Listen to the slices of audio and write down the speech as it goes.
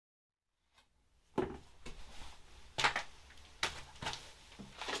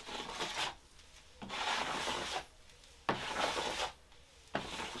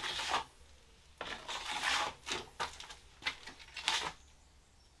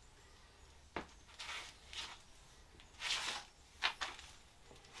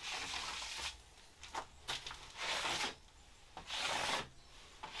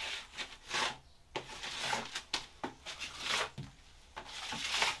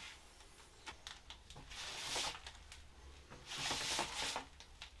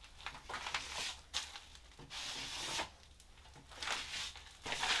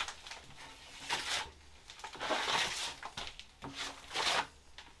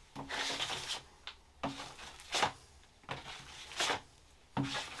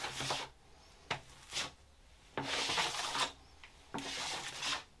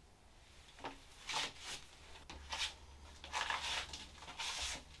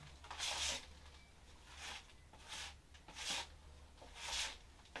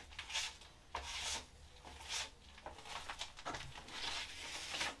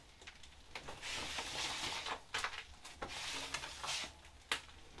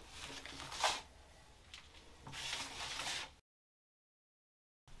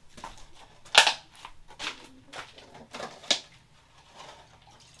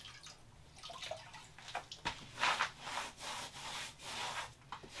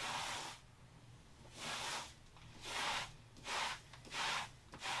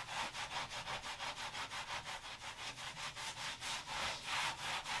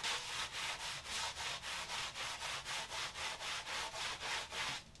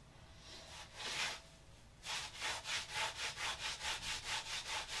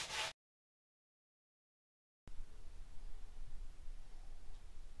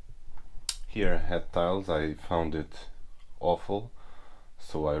Here I had tiles, I found it awful,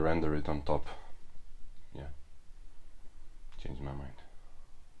 so I render it on top. Yeah, changed my mind.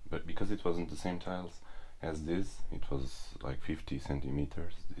 But because it wasn't the same tiles as this, it was like 50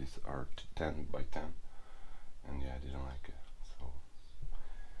 centimeters. These are 10 by 10, and yeah, I didn't like it, so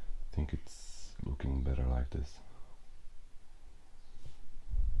I think it's looking better like this.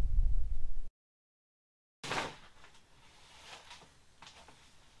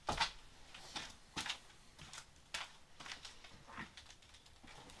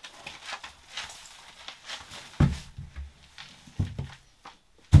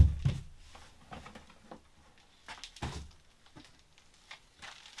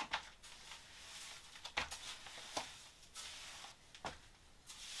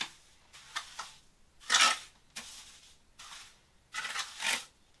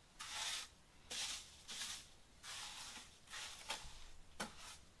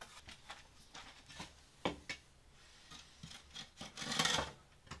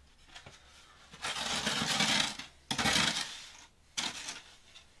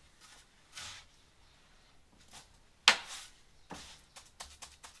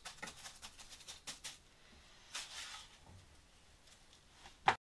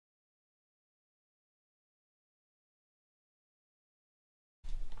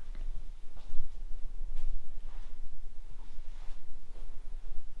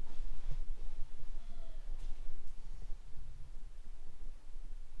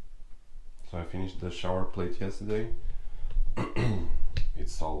 So I finished the shower plate yesterday.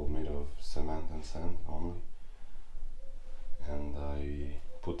 It's all made of cement and sand only, and I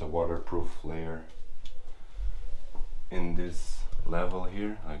put a waterproof layer in this level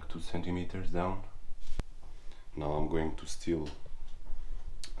here, like 2 centimeters down. Now I'm going to still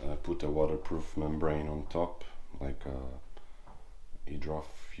put a waterproof membrane on top, like a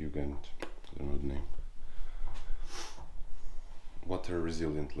hydrofugant, I don't know the name, water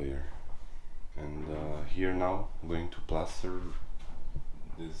resilient layer. And here now I'm going to plaster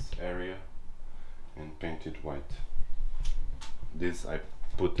this area and paint it white. This I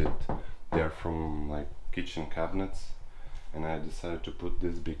put it there from like kitchen cabinets, and I decided to put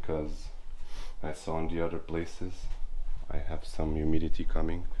this because I saw in the other places I have some humidity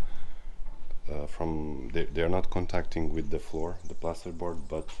coming from they're not contacting with the floor, the plasterboard,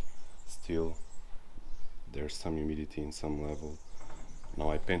 but still there's some humidity in some level.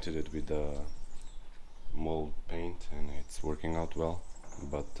 Now I painted it with the mold paint and it's working out well,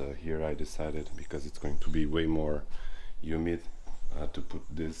 but here I decided, because it's going to be way more humid, to put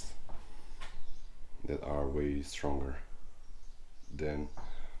this that are way stronger than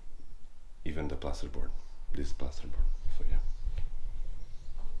even the plasterboard, this plasterboard. So yeah,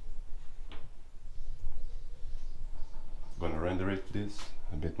 gonna render it this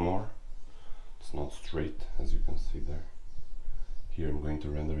a bit more. It's not straight, as you can see there. Here I'm going to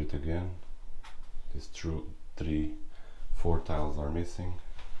render it again. These 4 tiles are missing,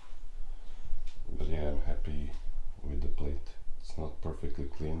 but yeah, I'm happy with the plate. It's not perfectly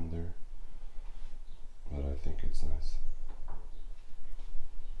clean there, but I think it's nice.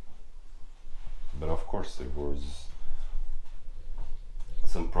 But of course there was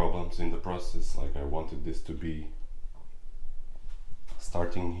some problems in the process, like I wanted this to be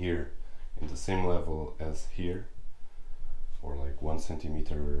starting here in the same level as here, or like 1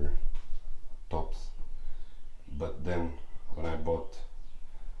 centimeter tops. But then when I bought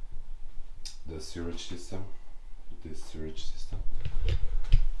the sewage system, this sewage system,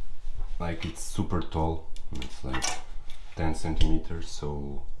 like it's super tall, it's like 10 centimeters,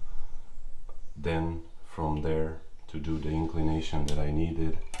 so then from there to do the inclination that I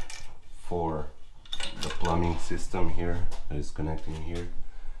needed for the plumbing system here that is connecting here,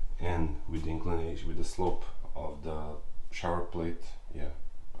 and with the inclination, with the slope of the shower plate, yeah,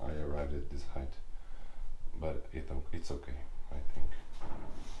 I arrived at this height. But it's okay, I think.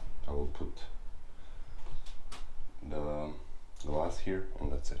 I will put the glass here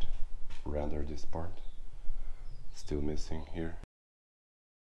and that's it. Render this part. Still missing here.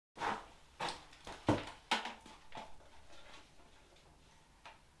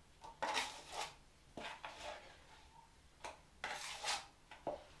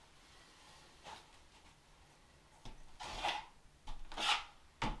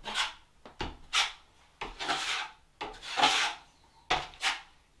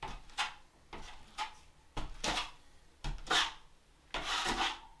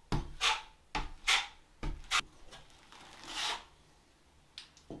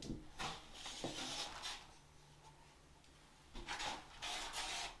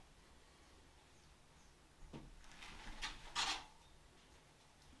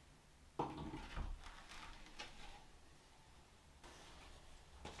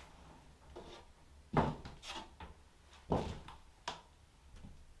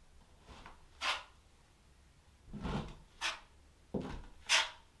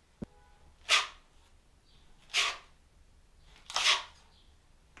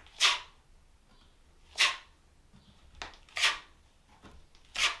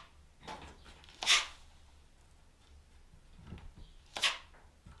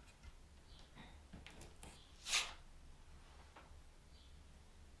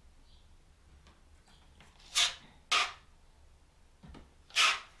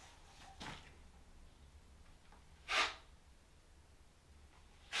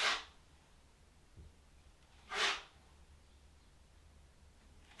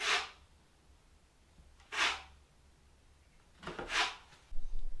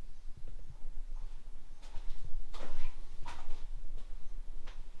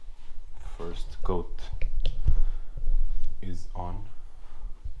 first coat is on.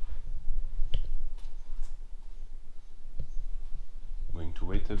 Going to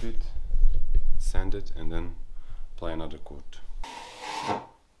wait a bit, sand it, and then apply another coat.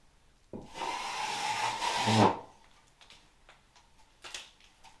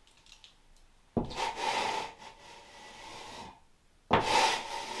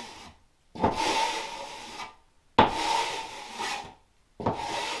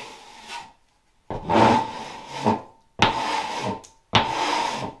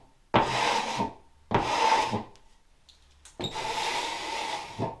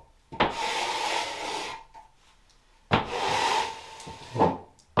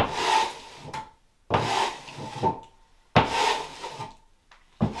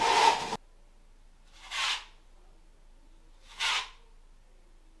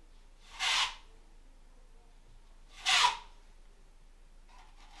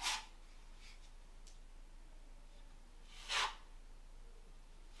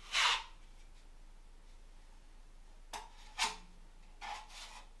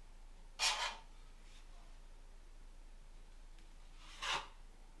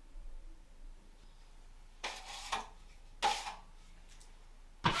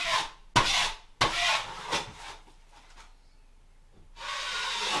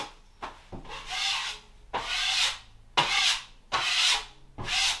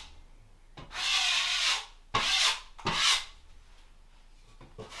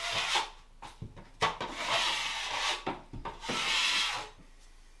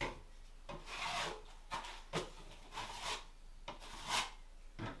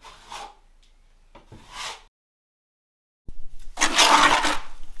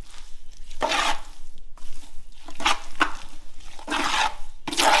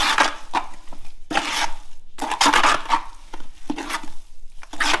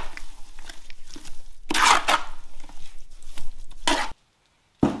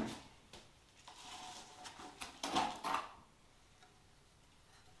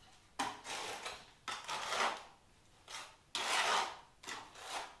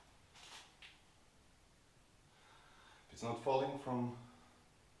 It's not falling from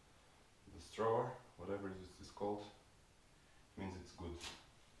the straw, whatever this is called, means it's good.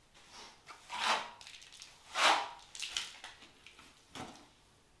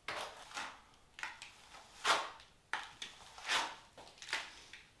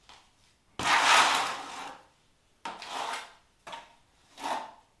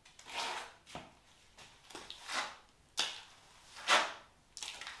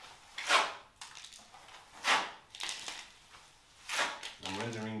 I'm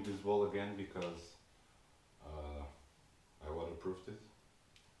rendering this wall again because I waterproofed it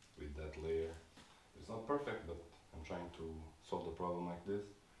with that layer. It's not perfect, but I'm trying to solve the problem like this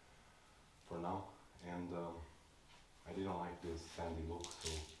for now. And I didn't like this sandy look,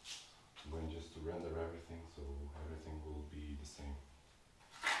 so I'm going just to render everything so everything will be the same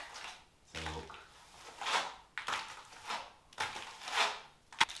look.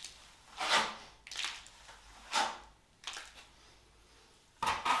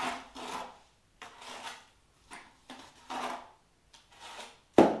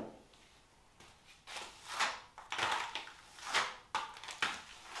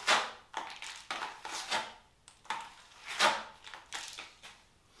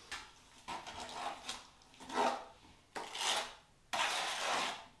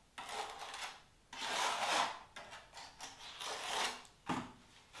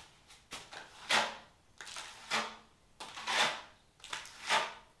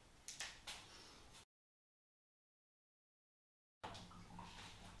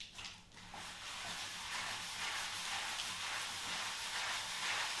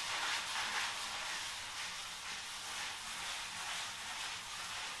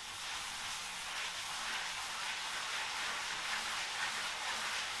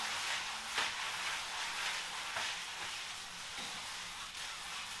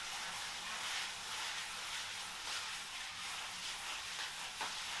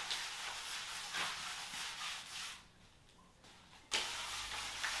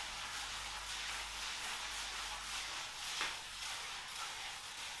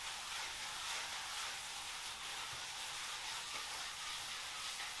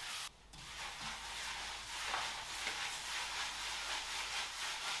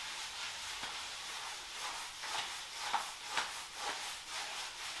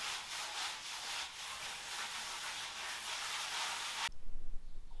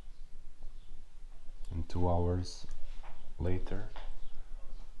 And 2 hours later,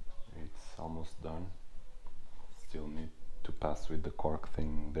 it's almost done. Still need to pass with the cork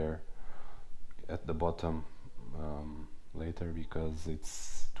thing there at the bottom later because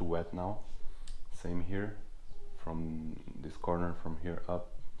it's too wet now. Same here, from this corner from here up,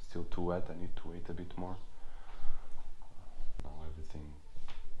 still too wet. I need to wait a bit more. Now everything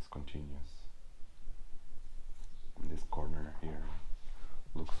is continuous. This corner here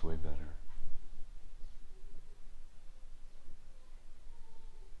looks way better.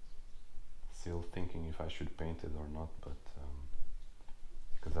 Still thinking if I should paint it or not, but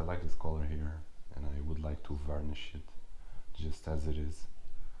because I like this color here and I would like to varnish it just as it is.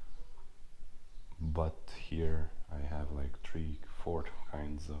 But here I have like 3-4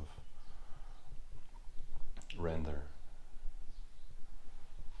 kinds of render,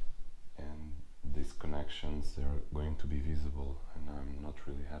 and these connections, they're going to be visible, and I'm not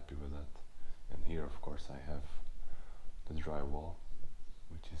really happy with that. And here of course I have the drywall,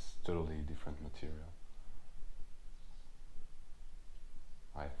 which is totally different material.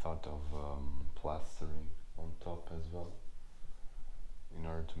 I thought of plastering on top as well in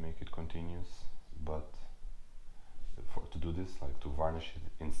order to make it continuous, but to do this, like to varnish it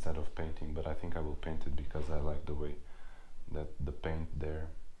instead of painting. But I think I will paint it because I like the way that the paint there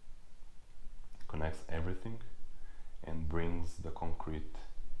connects everything and brings the concrete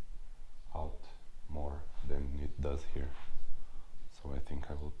out more than it does here. So I think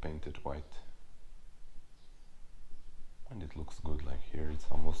I will paint it white, and it looks good. Like here it's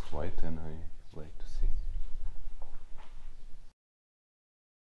almost white, and I like to see.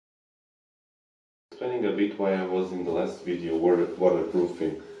 Explaining a bit why I was in the last video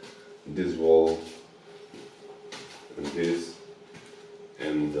waterproofing this wall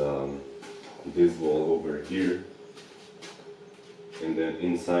and this wall over here, and then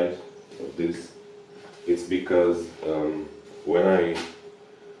inside of this, it's because when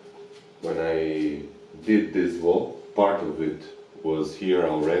I did this wall, part of it was here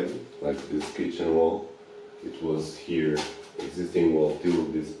already, like this kitchen wall. It was here, existing wall till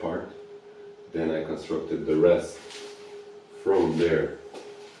this part. Then I constructed the rest from there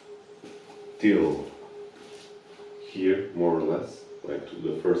till here, more or less, like to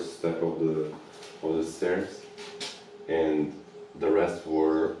the first step of the stairs, and the rest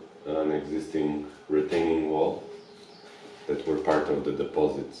were an existing retaining wall that were part of the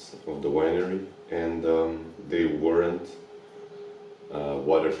deposits of the winery, and they weren't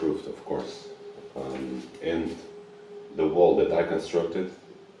waterproofed, of course. And the wall that I constructed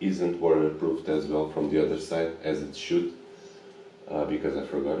isn't waterproofed as well from the other side as it should, because I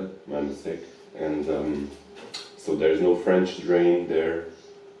forgot it, my mistake. And so there's no French drain there.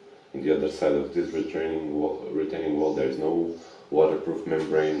 On the other side of this retaining wall, there's no waterproof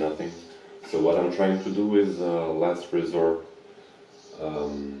membrane, nothing. So what I'm trying to do is a last resort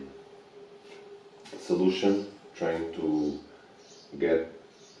solution, trying to get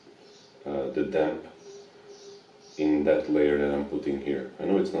the damp in that layer that I'm putting here. I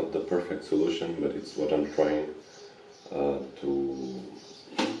know it's not the perfect solution, but it's what I'm trying to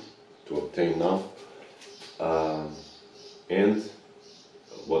obtain now. And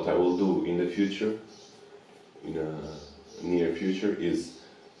what I will do in the future, in a near future, is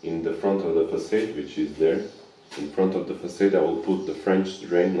in the front of the facade, which is there, in front of the facade, I will put the French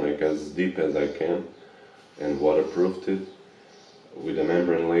drain like as deep as I can and waterproofed it with a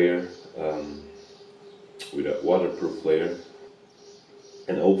membrane layer, with a waterproof layer,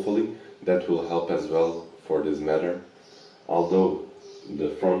 and hopefully that will help as well for this matter. Although the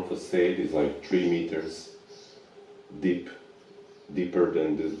front facade is like 3 meters deep, deeper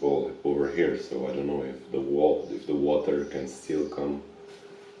than this wall over here, so I don't know if the water can still come,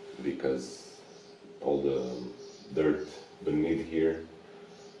 because all the dirt beneath here,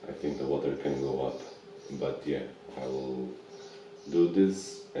 I think the water can go up. But yeah, I will do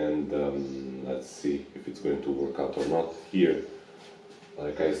this, and let's see if it's going to work out or not. Here,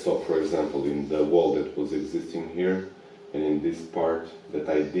 like I saw, for example, in the wall that was existing here, and in this part that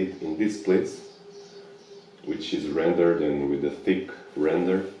I did in this place, which is rendered and with a thick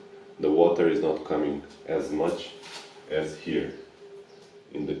render, the water is not coming as much as here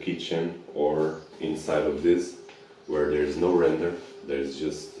in the kitchen or inside of this, where there's no render. There's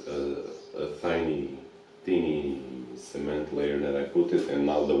just a teeny cement layer that I put it, and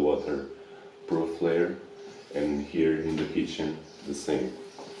now the waterproof layer, and here in the kitchen the same.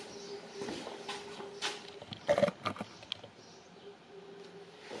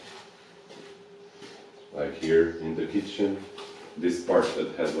 Like here in the kitchen, this part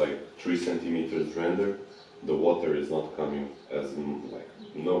that has like 3 centimeters render, the water is not coming as like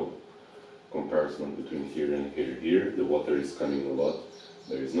no comparison between here and here. Here the water is coming a lot.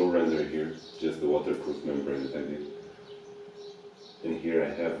 There is no render here, just the waterproof membrane that I did. And here I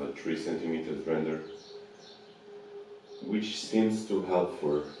have a 3 centimeters render, which seems to help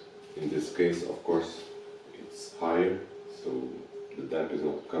for, in this case of course it's higher, so the damp is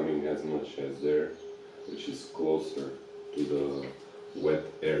not coming as much as there, which is closer to the wet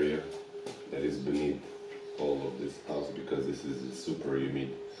area that is beneath all of this house, because this is a super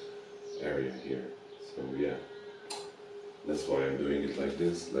humid area here. So yeah, that's why I'm doing it like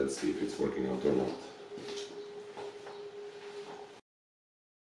this. Let's see if it's working out or not.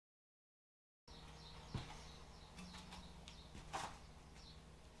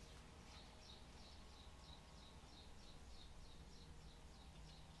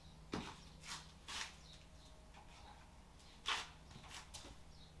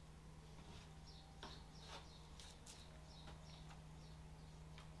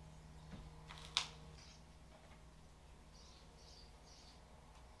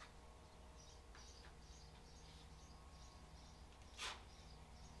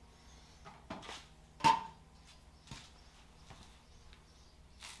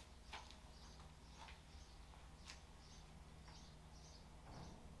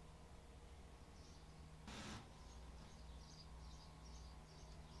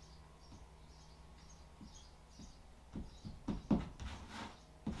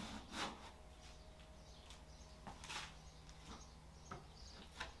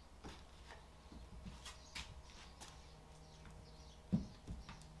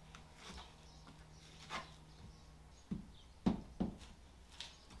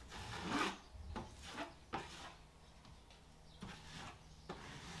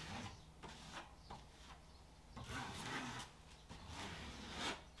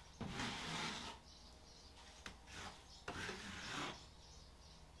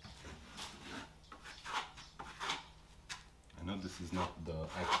 I know this is not the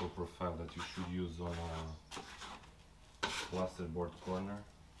actual profile that you should use on a plasterboard corner,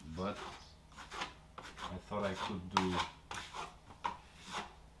 but I thought I could do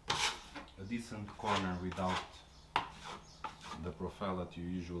a decent corner without the profile that you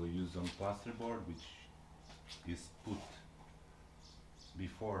usually use on plasterboard, which is put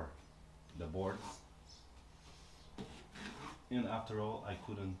before the boards. And after all, I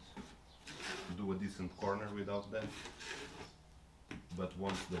couldn't do a decent corner without that. But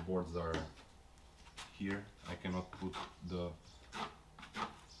once the boards are here, I cannot put the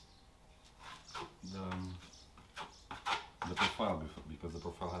profile because the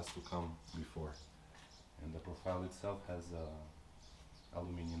profile has to come before, and the profile itself has a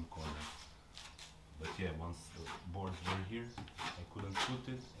aluminium corner. But yeah, once the boards were here, I couldn't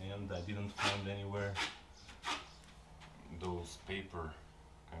put it, and I didn't find anywhere those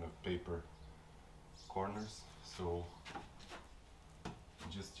kind of paper corners, so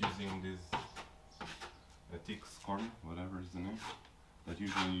just using this Ethics corner, whatever is the name, that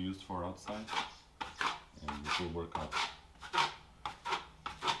usually used for outside, and it will work out.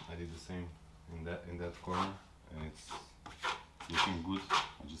 I did the same in that corner, and it's looking good.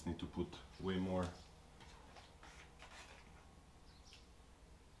 I just need to put way more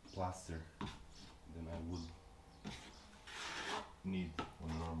plaster than I would need on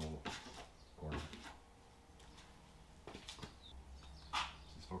a normal corner.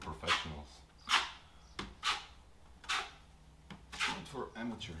 This is for professionals, not for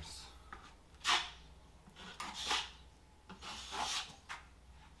amateurs.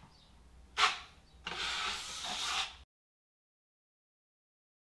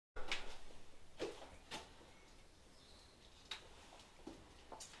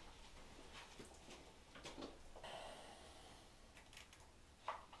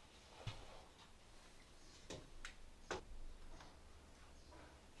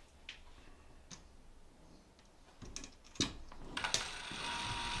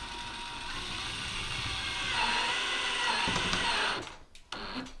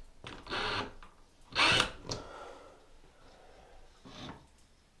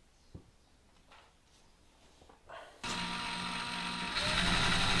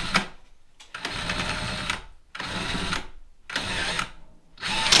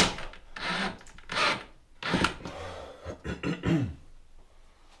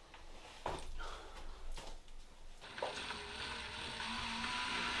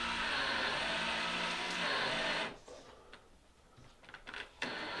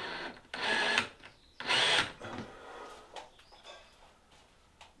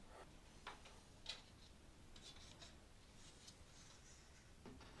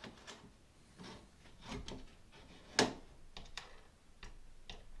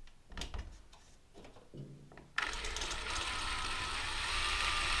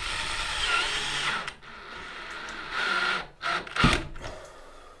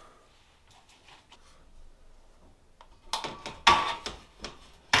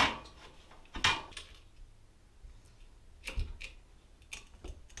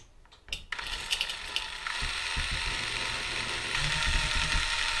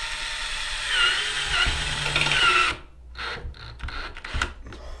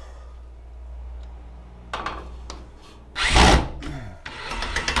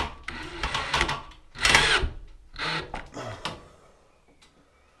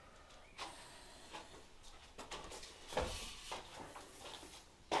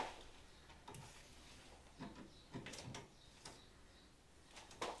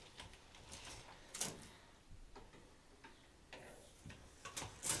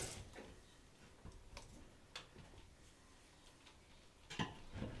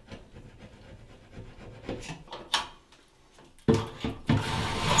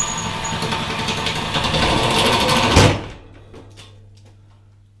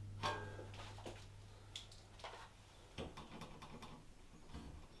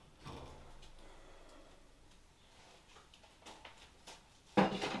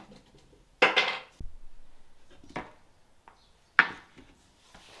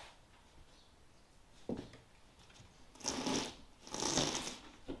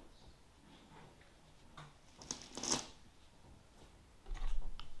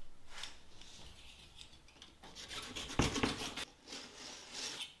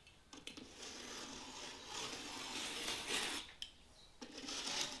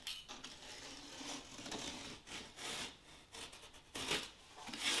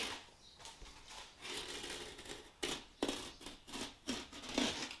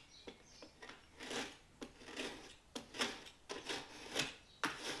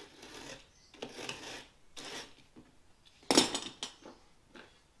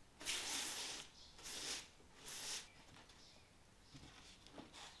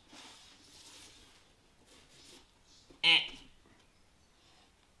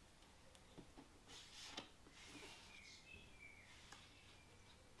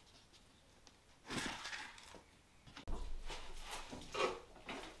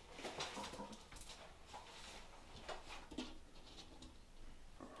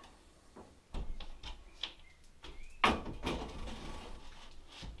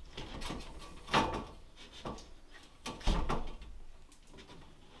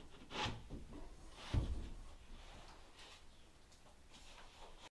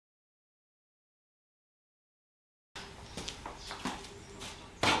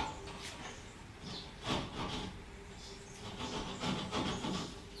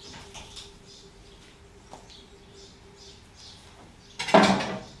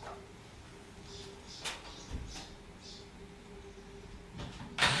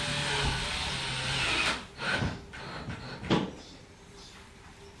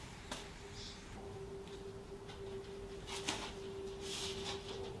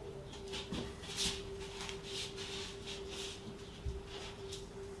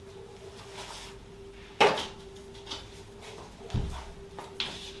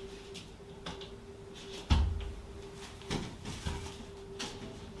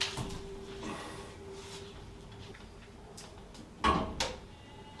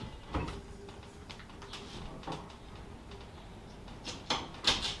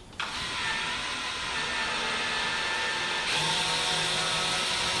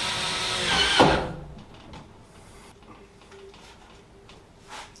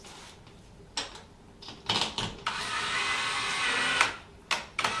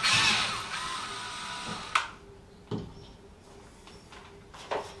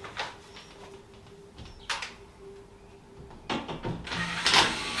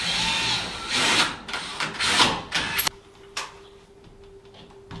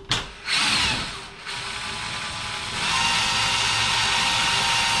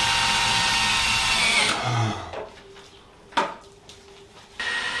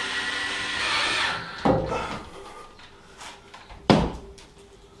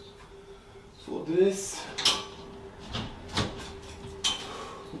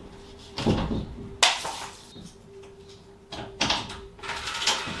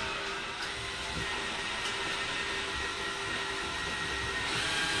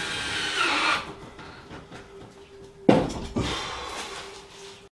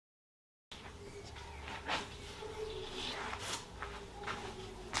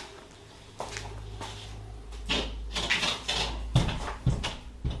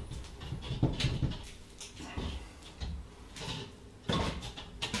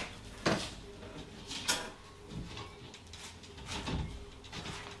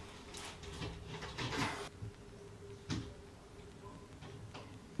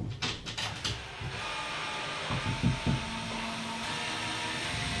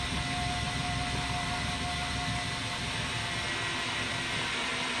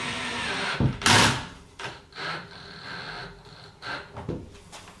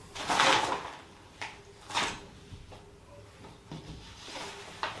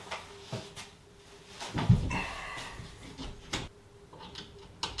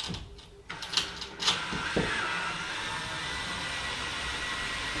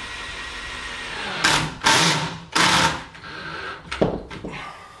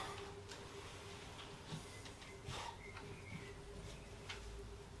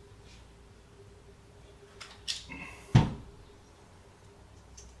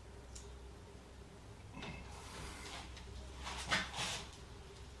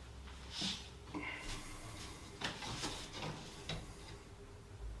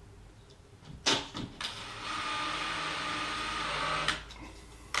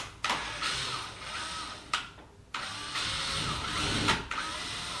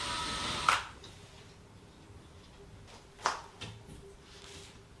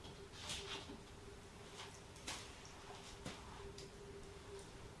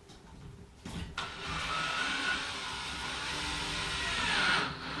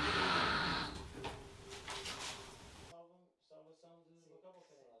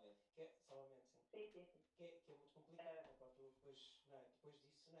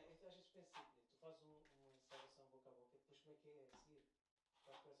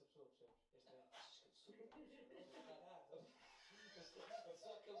 Eu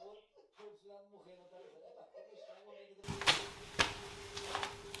só acabou de funcionar de morrer.